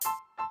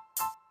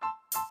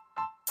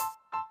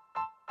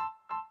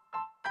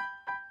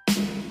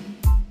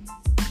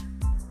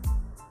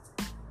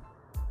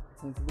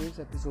In today's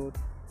episode,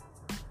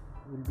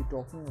 we'll be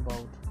talking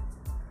about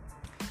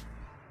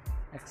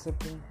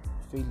accepting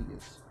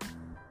failures.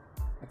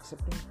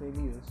 Accepting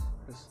failures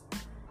is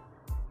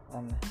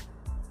an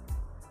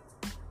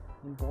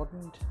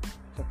important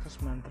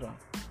success mantra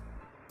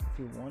if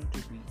you want to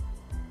be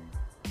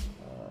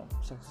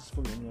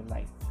successful in your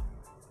life.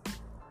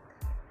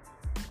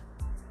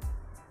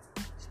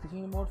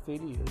 Speaking about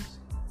failures,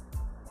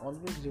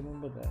 always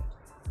remember that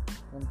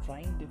when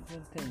trying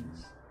different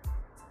things,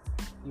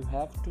 you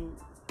have to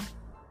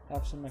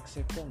have some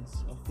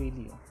acceptance of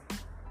failure,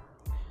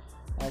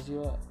 as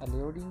you are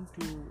alluding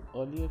to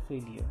earlier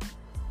failure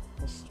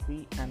must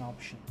be an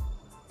option.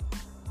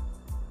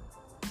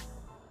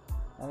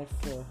 And if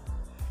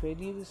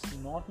failure is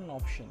not an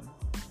option,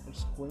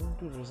 it's going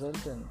to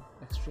result in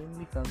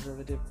extremely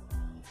conservative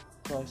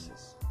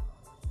choices,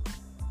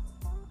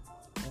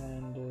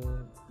 and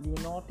you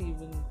will not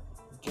even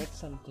get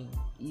something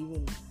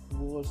even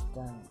worse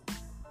than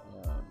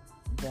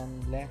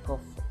lack of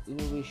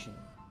innovation.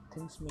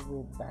 Things may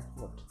go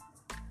backward.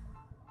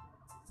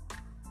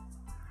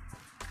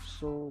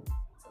 So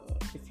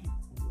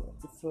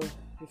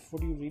if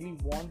what you really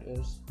want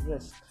is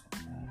risk,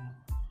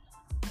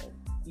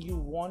 if you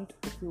want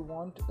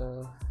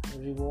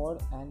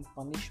reward and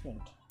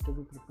punishment to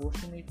be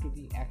proportionate to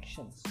the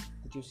actions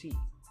that you see.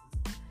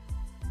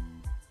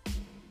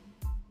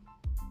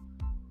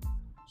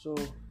 So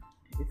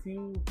if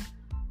you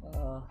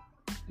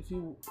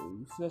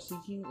are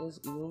seeking is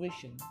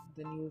innovation,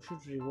 then you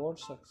should reward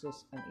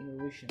success and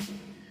innovation.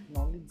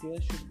 Not only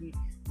there should be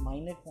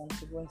minor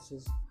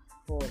consequences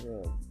for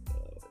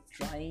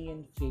trying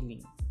and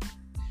failing.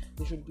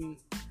 There should be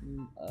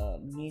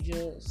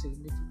major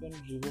significant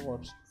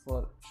rewards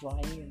for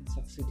trying and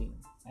succeeding,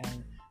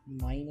 and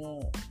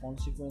minor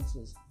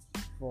consequences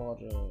for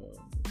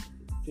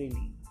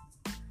failing.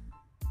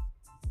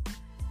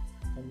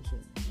 Thank you so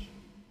much.